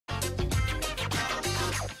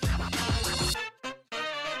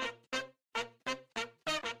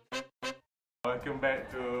Welcome back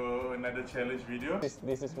to another challenge video. This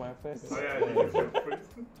is my first. Oh yeah, this is your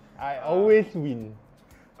first. I always win.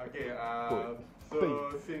 Okay,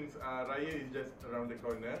 so since Raya is just around the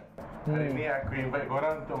corner, hari ni aku invite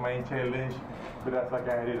korang untuk main challenge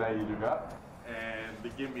berdasarkan Hari Raya juga. And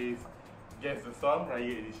the game is Guess the Song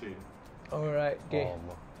Raya Edition. Alright, okay.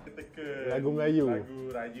 Teka Lagu Melayu.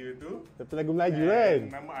 Lagu Raya tu. Tapi lagu Melayu kan?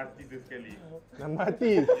 Nama artis dia sekali. Nama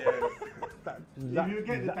artis? Yes. If you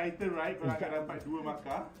get the title right, korang akan dapat 2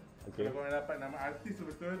 markah. Okay. Kalau korang dapat nama artis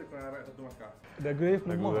betul, korang dapat 1 markah. Lagu Raya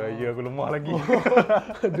Lagu Raya aku lemah lagi.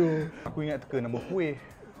 Aduh. Aku ingat teka nama kuih.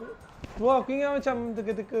 Wah, aku ingat macam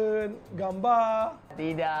teka-teka gambar.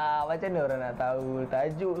 Tidak, macam mana orang nak tahu?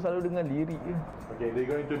 Tajuk selalu dengan lirik je. Okay, they're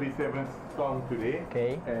going to be 7 songs today.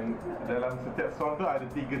 Okay. And dalam setiap song tu ada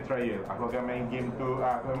 3 trial. Aku akan main game tu,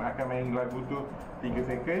 aku akan main lagu tu 3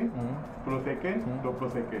 second, 10 second,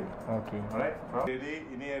 20 second. Okay. Alright? Jadi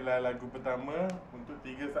ini adalah lagu pertama untuk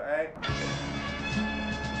 3 saat.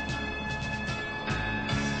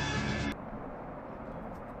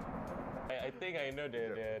 I think I know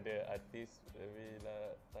the artist, tapi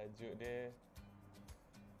lah tajuk dia.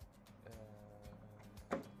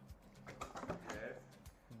 Yes.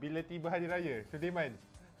 Bila tiba Hari Raya, Sudirman.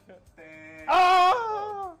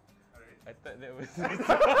 Ah! I thought that was.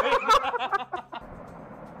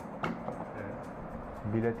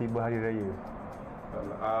 Bila tiba Hari Raya.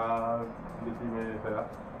 Salah. Bila tiba salah.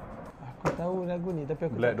 Aku tahu lagu ni tapi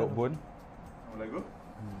aku Black tak Dog tahu. Bone. Apa lagu?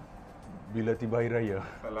 Bila tiba Hari Raya.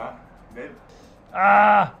 Salah. Then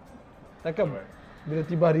Takkan bila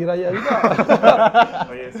tiba Hari Raya juga.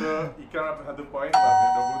 okay, so Ikram dapat 1 point sebab dia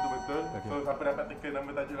 20 tu betul. Okay. So siapa dapat teka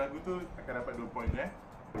nama tajuk lagu tu akan dapat 2 point eh.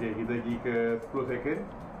 Okay, kita pergi ke 10 second.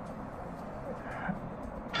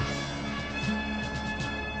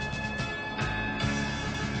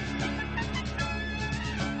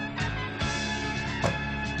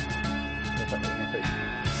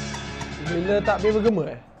 Bila takbir bergema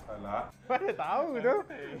Salah. Mana tahu tu?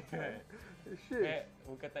 Shit.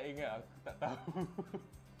 Bukan tak ingat, aku tak tahu.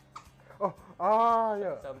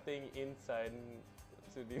 Ya. Something inside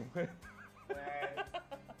Sudirman.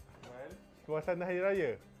 Suasana Hari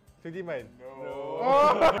Raya, Sudirman. No.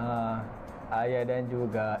 Ayah dan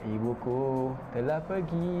juga ibuku telah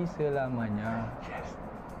pergi selamanya.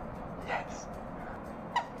 Yes.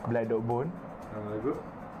 Black Dog Bone. Nama lagu?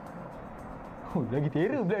 Oh, lagi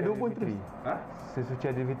terror Black Dog Bone tu. Ha?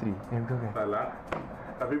 Sesuci Aidilfitri. Bukan kan? Salah.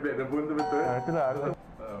 Tapi Black the Bone tu betul. Itulah.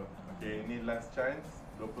 Okay, ini last chance.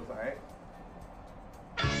 20 saat.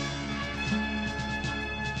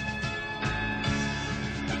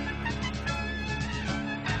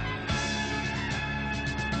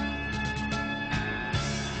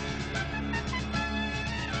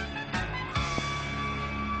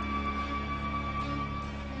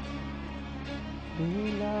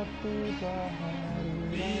 Bila tiba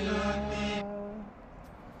Hari Raya,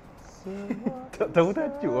 semua Tak tahu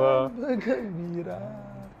tajuk lah. bergembira.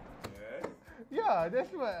 Yes. Yeah, that's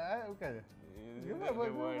what. Bukan. Is that the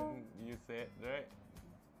one you said, right?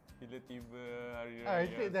 Bila tiba Hari Raya. I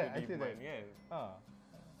said that. Sudirman, kan?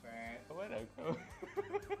 Mana kau?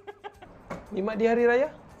 Nikmat di Hari Raya?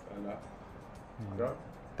 Salah. Kau?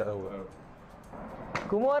 Tak tahu.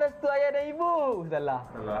 Kumur restu ayah dan ibu. Salah.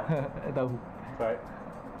 Salah. Tak tahu. Right.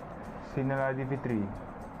 Sinar Aidilfitri.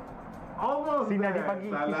 Almost Sinar there. di pagi.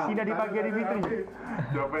 Salah. Sinar di pagi Aidilfitri.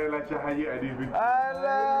 Jawapan adalah Cahaya Aidilfitri.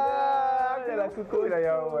 Alah, dah kukuh dah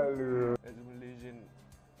yang awal tu. As a Malaysian,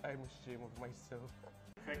 I'm ashamed of myself.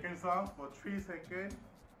 Second song for 3 seconds.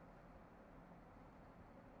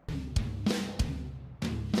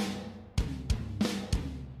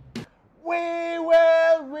 We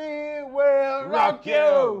will rock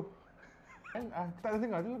you. Aku tak ada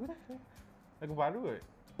dengar tu lagu tu. Lagu baru kot.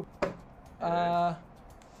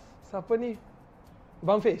 Siapa ni?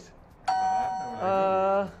 Bang Face.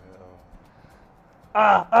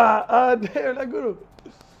 Damn lagu tu.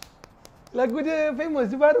 Lagu dia famous,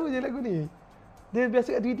 dia baru je lagu ni. Dia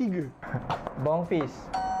biasa kat TV3. Bang Fish.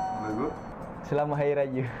 Lagu? Selamat Hari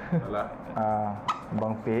Raya. Salah.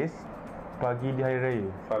 Bang Face pagi di Hari Raya.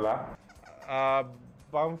 Salah.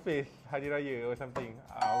 Bang Face Hari Raya or something.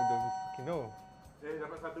 I don't fucking know.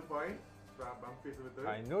 Dapat 1 point. Sebab Bang Fiz betul.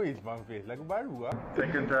 I know it's Bang Face. Lagu baru lah.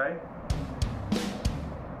 Second try.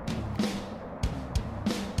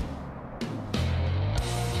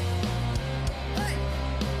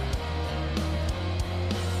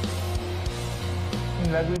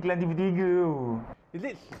 Lagu iklan TV3 tu. Is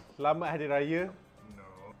it Selamat Hari Raya?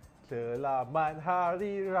 No. Selamat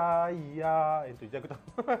Hari Raya. Itu je aku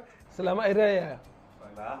tahu. Selamat Hari Raya.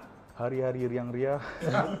 Salah. Hari-hari riang-riang.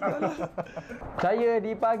 Saya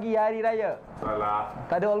di pagi hari raya. Salah.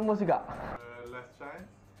 Tak ada almost juga. Last chance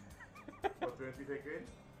for 20 seconds.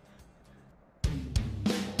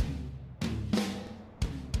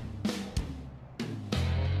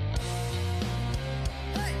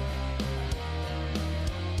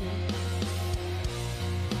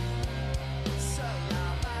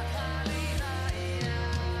 Selamat Hari Raya.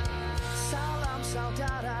 Salam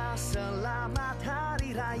saudara, selamat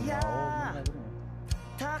Hari Raya.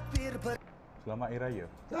 Takbir ber... Selamat Hari Raya.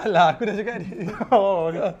 Salah, aku dah cakap ni.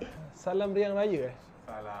 Oh, Salam riang raya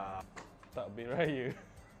Salah. Takbir raya.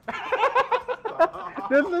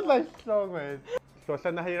 this is like song, man.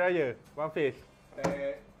 Suasana Hari Raya. One Face.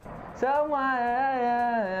 Semua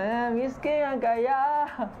miskin yang kaya.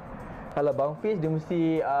 Kalau Bang Fiz dia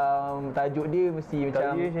mesti tajuk dia mesti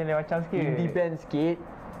macam indie band sikit.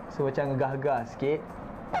 So macam gegah-gegah sikit.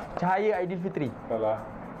 Cahaya Aidilfitri. Salah.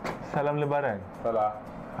 Salam Lebaran. Salah.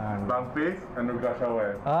 Bang Fiz, Anugerah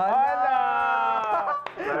Syawal. Alah.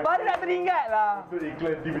 Baru nak teringat lah. Itu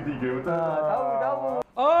iklan TV3, betul? Tahu.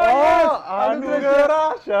 Oh, yes!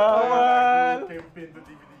 Anugerah Syawal. Campaign tu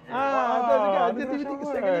TV3. Ada juga. Ada Anugerah TV3 Syawal.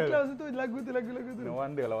 second class tu. Lagu tu. No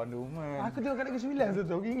wonder lah Wonder Woman. Aku tengok kat negeri 9 tu.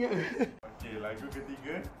 Aku ingat. Okay, lagu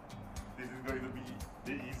ketiga. This is going to be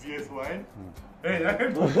the easiest one. Hey, jangan.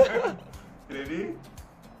 Ready?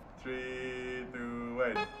 3,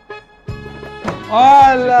 2, 1.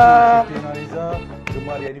 Alah. Siti Nurhaliza,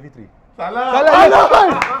 Gemar Hari Aidilfitri.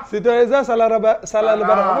 Salah. Siti Reza salah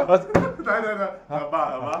lebaran apa? Tak.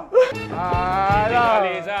 Sabar. Siti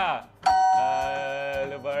Nurhaliza.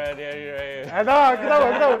 Lebaran di hari raya. Aku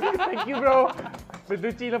tahu. Thank you, bro.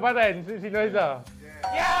 Pencuci lebaran, Siti Nurhaliza.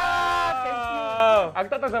 Aku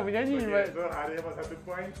tak tahu siapa nyanyi. Okay, so hari dapat 1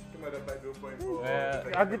 point, kena dapat 2 point for...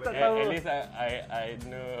 Aku tak tahu. At least I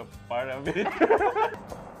know part of it.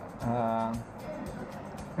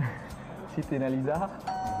 Siti Nurhaliza.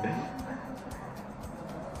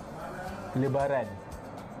 Lebaran.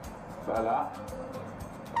 Salah.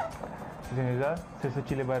 Siti Nurhaliza,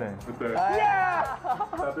 Sesuci Lebaran. Betul.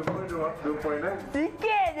 1 point, 2 point eh.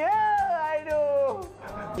 Sikit je. Aduh.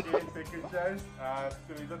 Okay, second chance.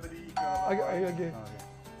 Teresa tadi kena Okay.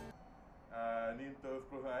 ni untuk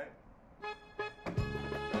 10 saat.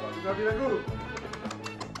 Kita habis lagu.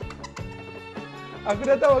 Aku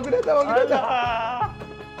dah tahu. Okay,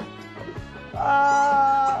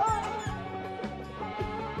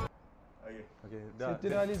 Dah.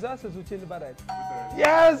 Siti Nurhaliza sesuci lebaran. betul.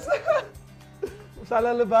 Yes.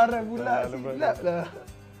 Salah lebaran pula. Salah lebaran. Silap lah.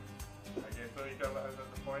 Okay, so Ika dapat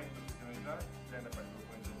 1 point untuk Teresa dan dapat 2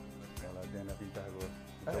 point untuk Teresa. Kalau dia nak pintar aku.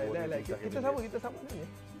 Dah. Kita sama ni.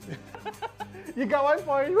 You got 1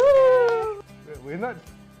 point. Woo!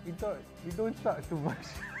 We don't start too much.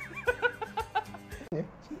 Okay,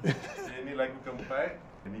 ni lagu keempat.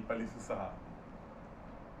 Ini paling susah.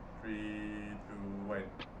 3, 2, 1.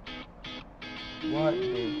 What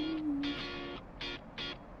the?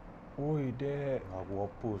 Oi, Dad. Aku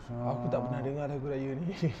hapus. Aku tak pernah dengar lagu raya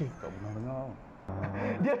ni. Tak pernah dengar.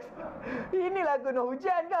 Ini lagu nak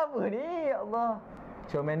hujan ke apa ni? Ya Allah.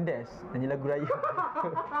 Shawn Mendes nyanyi lagu raya.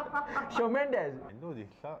 Shawn Mendes. I know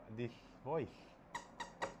this voice.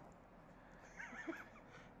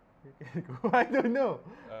 I don't know.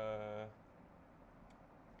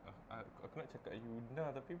 Aku nak cakap Yuna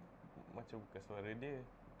tapi macam bukan suara dia.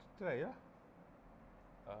 Try lah.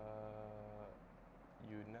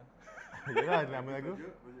 Yuna. Yalah nama lagu.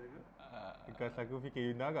 Tajuk lagu. Because aku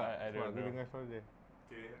fikir Yuna kak. I don't Aku know. dengar suara dia.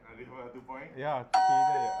 Okay, ada 1 point. Ya,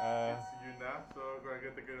 Yuna je. It's Yuna, so kau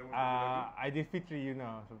akan teka nama lagu. Aidilfitri Yuna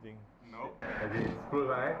or something. No. Okay,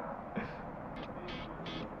 10 lah eh.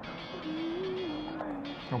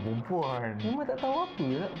 Perempuan. Memang tak tahu apa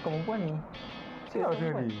lah perempuan ni. Siapa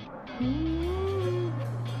sendiri?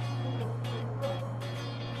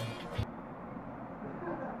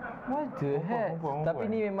 What the heck? Perempuan. Tapi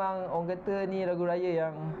ni memang orang kata ni lagu raya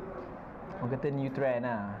yang orang kata new trend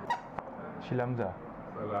lah. Sheila Hamzah.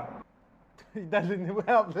 Salah. It doesn't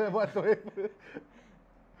help whatsoever.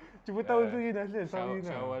 Cuba tahu tu Yuna. Sorry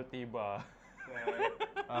Yuna. Syawal tiba.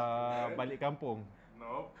 Balik kampung.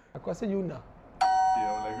 No. Aku rasa Yuna. Okay,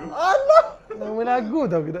 nama lagu. Nama lagu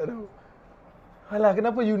tau aku tak tahu. Alah,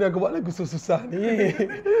 kenapa Yuna kau buat lagu susah ni?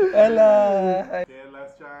 Alah. Okay,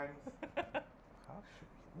 last chance.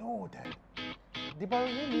 No, that. Dia baru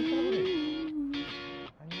ni lagu ni.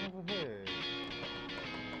 I never heard.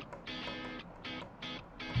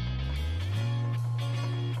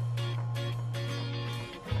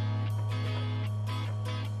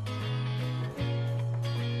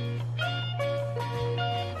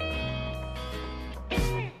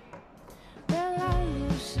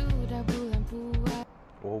 Berlalu sudah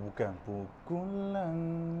Bukan pukulan.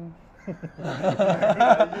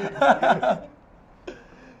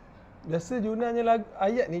 Biasa Yunannya lagu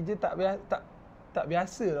ayat ni je tak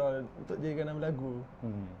biasa tau untuk jadikan nama lagu.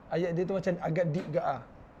 Ayat dia tu macam agak deep gak ah.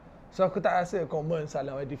 So aku tak rasa common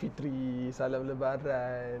salam Aidilfitri, salam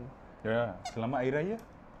lebaran. Ya, selamat Hari Raya.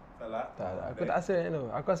 Salah. Tak, aku tak rasa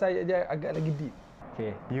tu. Aku rasa ayat dia agak lagi deep.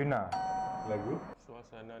 Okay, Yuna. Lagu.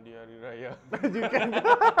 Suasana di hari raya.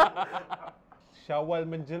 Syawal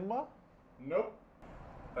menjelma. Nope.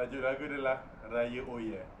 Tajuk lagu adalah Raya Oh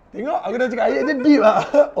Yeah. Tengok aku dah cakap ayat dia deep ah.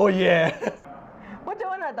 Oh yeah. Macam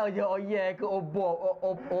mana tahu je oh yeah ke oh bob,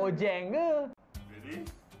 oh jeng ke? Ready?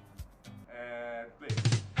 And play.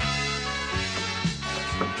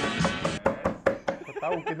 Kau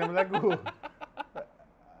tahu ke nama lagu?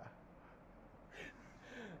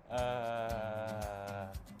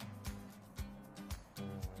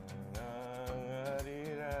 Hari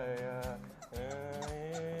raya.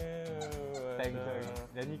 Sorry.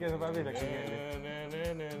 Nyanyikan sampai habis lah, aku ingat dia.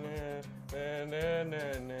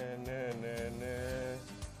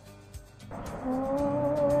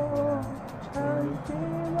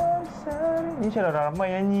 Ni macam orang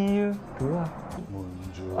ramai nyanyi je. Tu lah.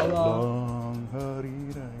 Menjelang Hari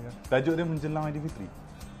Raya. Tajuk dia Menjelang Aidilfitri.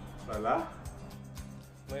 Salah.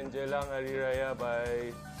 Menjelang hari raya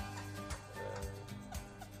by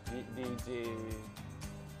DJ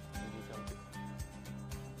something.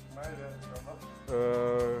 Mana nama?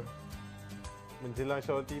 Menjelang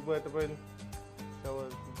Syawal tiba ataupun Syawal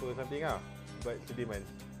tiba something lah. But Sudirman.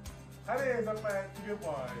 Hari sampai 3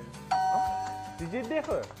 point. DJ Dev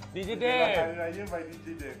ke? DJ Hari Dev. Raya by DJ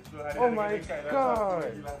Dev. So hari Oh raya my dekat dalam God. satu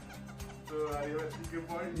lagi lah. So hari raya 3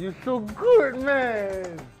 point. You so good,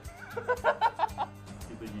 man.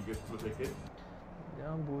 Kita gigi 10 second.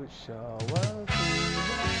 Nyambut Syawal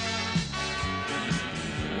tiba.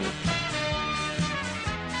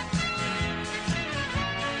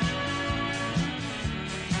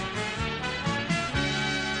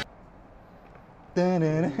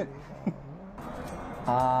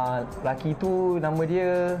 Laki tu nama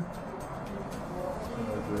dia...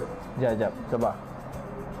 Sekejap, sabar.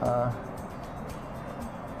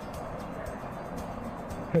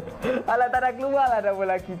 Alah, tak nak keluar lah nama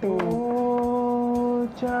lelaki tu. Oh,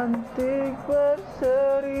 cantik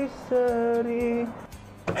berseri-seri.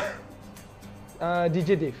 DJ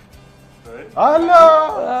Dev. Sorry. Alah!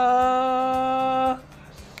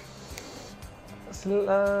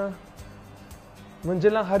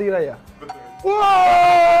 Menjelang Hari Raya. Betul.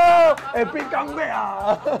 Wow! Epic comeback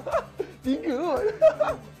ah. 3 kot.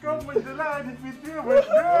 Kau menjelang Aidilfitri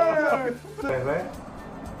betul. Betul.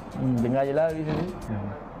 Dengar je lah di sini.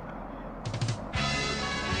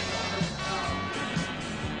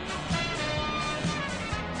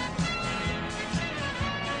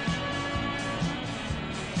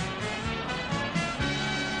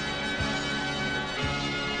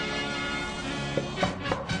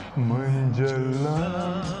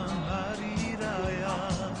 Menjelang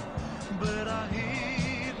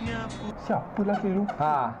Siapa lelaki tu?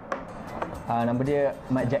 Nama dia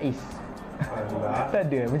Mat Jais. Salah. Tak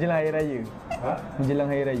ada, menjelang Hari Raya. Ha? Menjelang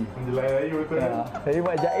Hari Raya. Menjelang Hari Raya betul. Jadi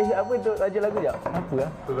Mat Jais apa tu tajuk lagu je? Apa lah?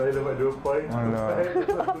 So Raya dapat 2 point. Alah. Saya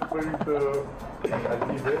 1 point untuk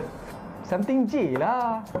Aziz eh. Something J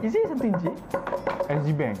lah. Is it something J?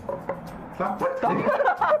 SG Bank. Siapa?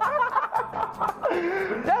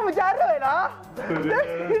 Jangan bercarut lah. So dia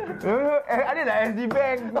Ada lah SD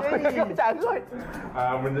Bank ni. Carut.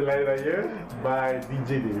 Menjelang Hari Raya by DJ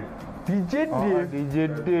Dev. DJ dia. DJ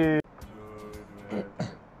Day.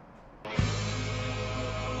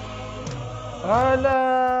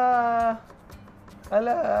 Alah.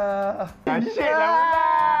 Alah. Nasyid lah pula.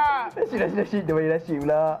 Nasyid. Dia bagi nasyid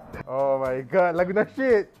pula. Oh my god, lagu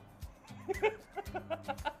nasyid.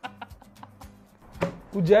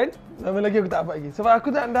 Hujan. Lama lagi aku tak dapat lagi. Sebab aku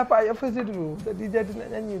tak dapat ayat first dia dulu. Tadi dia ada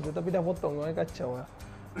nak nyanyi tu tapi dah potong. Orang kacau lah.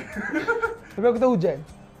 Tapi aku tahu hujan.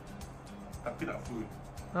 Tapi tak full.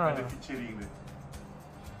 Ha. Ada featuring dia.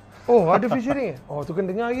 Oh, ada featuring eh? Oh, tu kena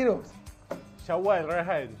dengar lagi tu. Syawal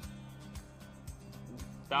Raihan.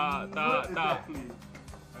 Tak. Exactly.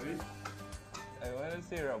 Aziz? I wanna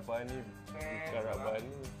say Rabbani. Bukan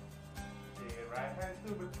Rabbani. Okay, Raihan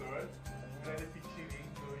tu betul. Dia ada featuring.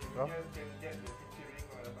 So you just can get the featuring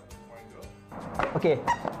kalau dapat 1 point tu. Okay.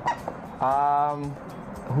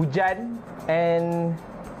 Hujan and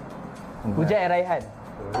Hujan and Raihan.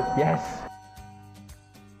 Yes.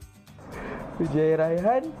 Hujan and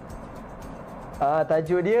Raihan.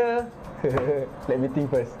 Tajuk dia let me think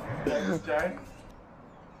first. Hujan.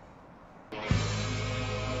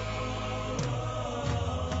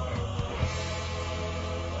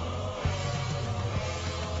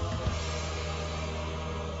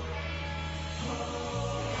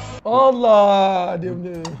 Allah, dia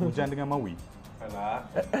punya. Hujan dengan Mawi. Salah.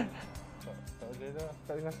 Tak boleh dah.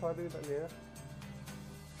 Tak dengar suara tak boleh lah.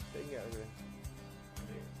 Tak ingat ke?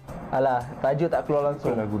 Alah, tajuk tak keluar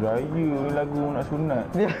langsung. Lagu raya, lagu nak sunat.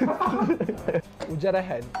 Hujan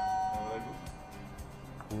Raihan.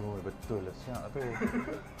 Oh, betul lah siap tu.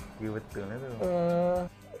 Dia betul lah tu.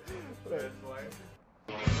 That's why.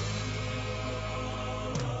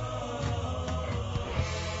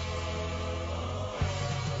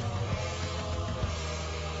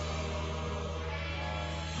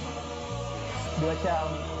 Dia macam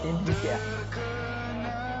indie sikit lah.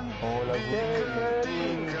 Oh, lagu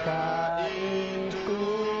Ketika itu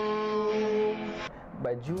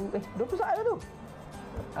baju 20 saat lah tu.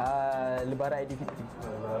 Lebaran Aidilfitri.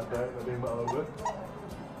 Salah, tak tembak apa.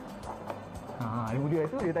 Dia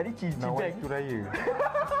tu dia tadi cici nak bang. waktu raya.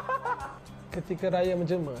 Ketika raya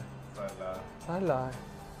menjelma. Salah. Salah.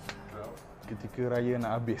 Ketika raya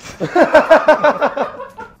nak habis.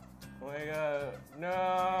 Oh my god. No,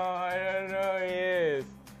 I don't know. Yes.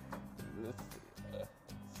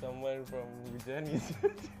 Someone from Hujan is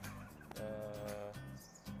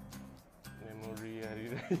Memori Hari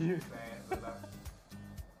Raya. Salah.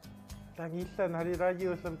 Tangisan hari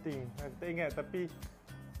raya or something. Aku tak ingat tapi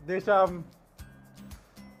dia macam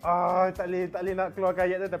tak boleh nak keluarkan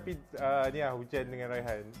ayat tu tapi ni lah hujan dengan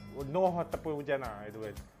Raihan. Noh ataupun hujan lah itu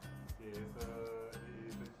kan. Okay, so it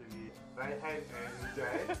is actually Raihan and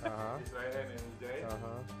Hujan. It's Raihan and Hujan.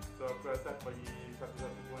 So aku rasa bagi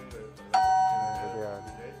satu-satu point dia. Okay, lah.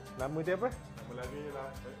 Nama dia apa? Nama lagu ni lah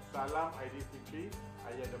Salam Aidilfitri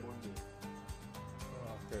Ayah dan Bonda.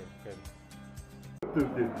 Okay, kan. Betul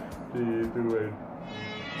ke? 3, 2, 1.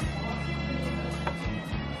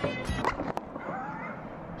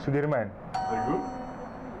 Sudirman. Lagu?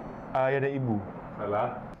 Ayah dan ibu.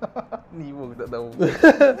 Salah. Ni pun aku tak tahu.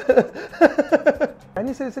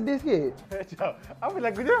 Ini sedih sikit. Macam apa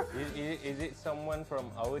lagu dia? Is it someone from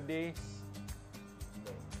our days?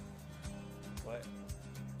 What?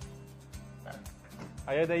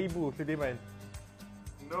 Ayah dan ibu Sudirman.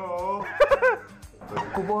 No.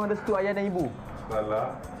 Kubur restu ayah dan ibu.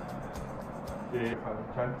 Salah. Okay, final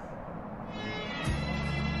chance.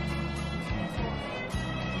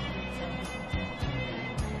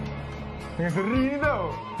 Yang seri ni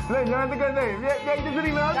tau. Lain jangan tekan saya. Biar kita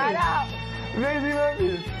seri lah. Tak nak. Biar seri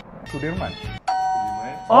lagi. Sudirman.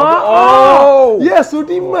 Yes,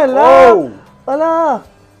 Sudirman lah. Alah.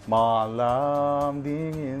 Malam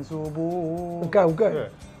dingin subuh. Bukan.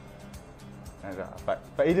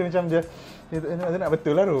 Pak dia macam dia nak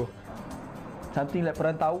betul lah tu. Something like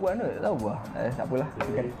perantauan tu. Tak tahu lah. Tak apalah.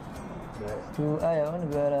 Tu ayah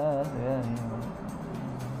negara.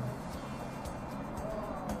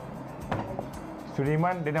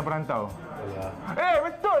 Sudirman dia nak perantau. Salah.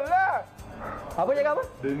 Betul lah. Apa cakap apa?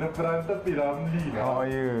 Dia nak perantau pergi Ramli lah. Oh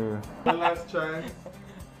ya. The last chance.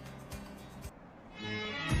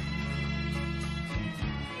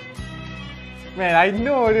 Man, I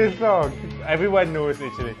know this song. Everyone knows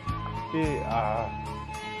actually.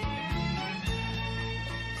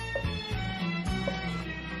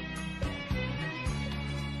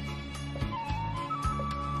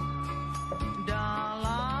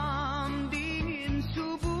 Dalam dingin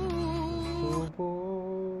subuh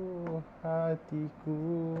Subuh hatiku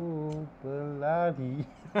berlari.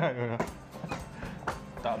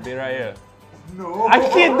 Takbir Raya. No. I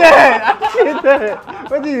hate that.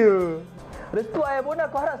 What do you? Restu ayah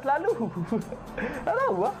bonda kau harap selalu. Tak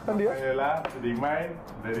tahu lah kan dia. Ayolah, Sudirman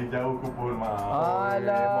dari jauh kubur mah.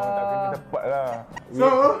 Memang tak kena tepat lah. So,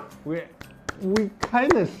 We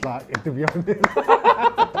kind of suck, to be honest.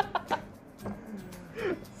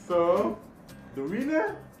 so the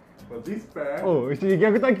winner for this pair. Oh, actually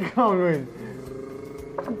aku tak count pun.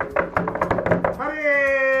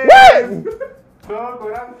 Haris! So,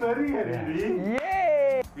 korang seri hari ni.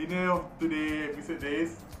 Yeay! Winner of today episode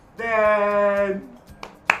is Dan!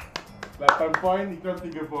 8 point, Ikram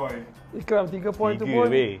 3 point. Ikram 3 point tu 3 pun.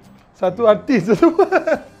 weh. Satu artis tu.